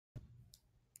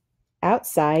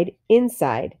Outside,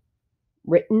 Inside,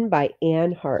 written by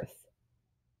Anne Harth.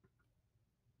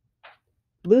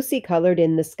 Lucy colored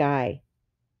in the sky.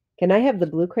 Can I have the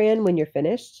blue crayon when you're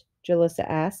finished? Jalissa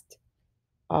asked.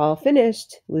 All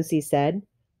finished, Lucy said,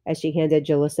 as she handed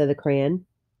Jalissa the crayon.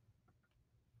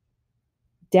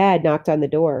 Dad knocked on the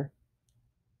door.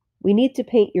 We need to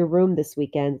paint your room this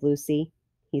weekend, Lucy,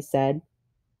 he said.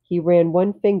 He ran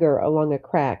one finger along a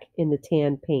crack in the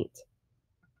tan paint.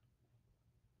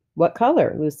 What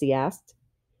color? Lucy asked.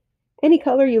 Any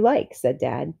color you like, said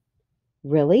Dad.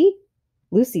 Really?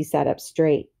 Lucy sat up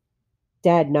straight.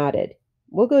 Dad nodded.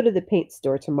 We'll go to the paint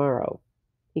store tomorrow.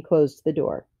 He closed the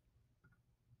door.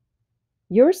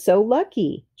 You're so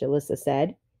lucky, Jalissa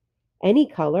said. Any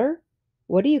color?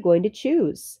 What are you going to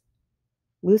choose?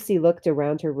 Lucy looked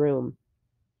around her room.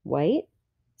 White?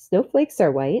 Snowflakes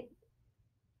are white.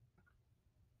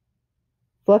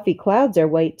 Fluffy clouds are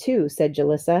white too, said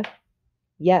Jalissa.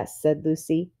 Yes, said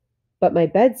Lucy, but my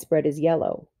bedspread is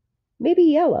yellow. Maybe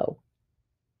yellow.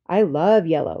 I love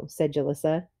yellow, said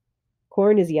Jalissa.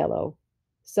 Corn is yellow.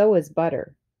 So is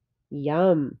butter.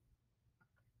 Yum.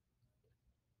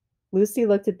 Lucy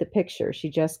looked at the picture she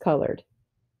just colored.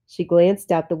 She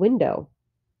glanced out the window.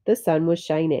 The sun was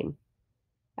shining.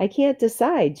 I can't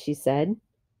decide, she said.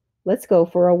 Let's go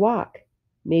for a walk.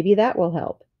 Maybe that will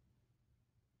help.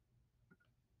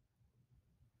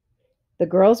 The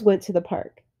girls went to the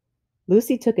park.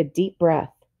 Lucy took a deep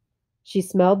breath. She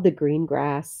smelled the green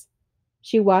grass.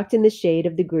 She walked in the shade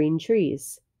of the green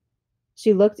trees.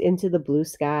 She looked into the blue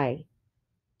sky.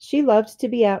 She loved to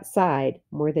be outside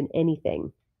more than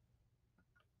anything.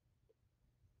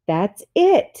 That's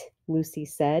it, Lucy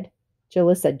said.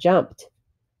 Jalissa jumped.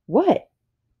 What?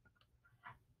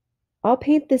 I'll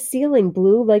paint the ceiling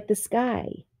blue like the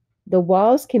sky. The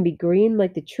walls can be green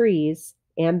like the trees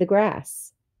and the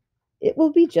grass. It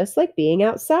will be just like being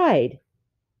outside.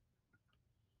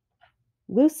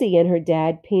 Lucy and her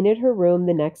dad painted her room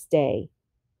the next day.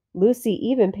 Lucy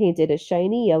even painted a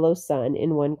shiny yellow sun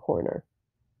in one corner.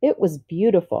 It was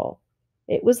beautiful.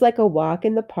 It was like a walk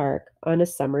in the park on a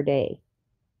summer day.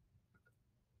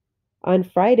 On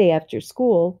Friday after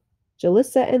school,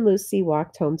 Jalissa and Lucy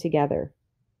walked home together.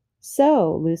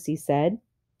 So, Lucy said,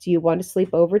 do you want to sleep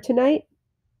over tonight?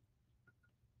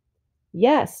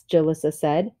 Yes, Jalissa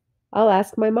said. I'll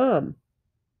ask my mom.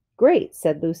 Great,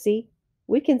 said Lucy.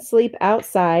 We can sleep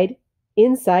outside,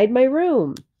 inside my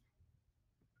room.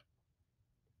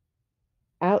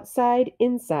 Outside,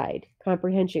 inside,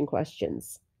 comprehension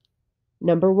questions.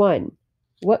 Number 1,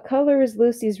 what color is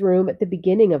Lucy's room at the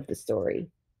beginning of the story?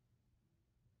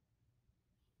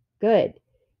 Good.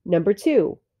 Number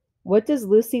 2, what does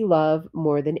Lucy love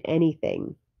more than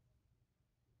anything?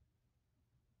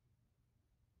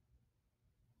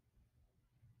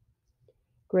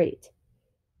 Great.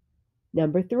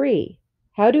 Number 3,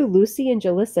 how do Lucy and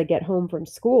Jalissa get home from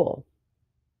school?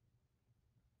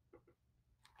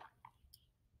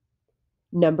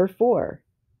 Number 4,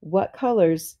 what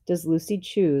colors does Lucy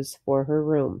choose for her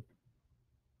room?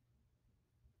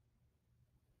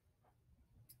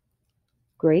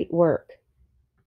 Great work.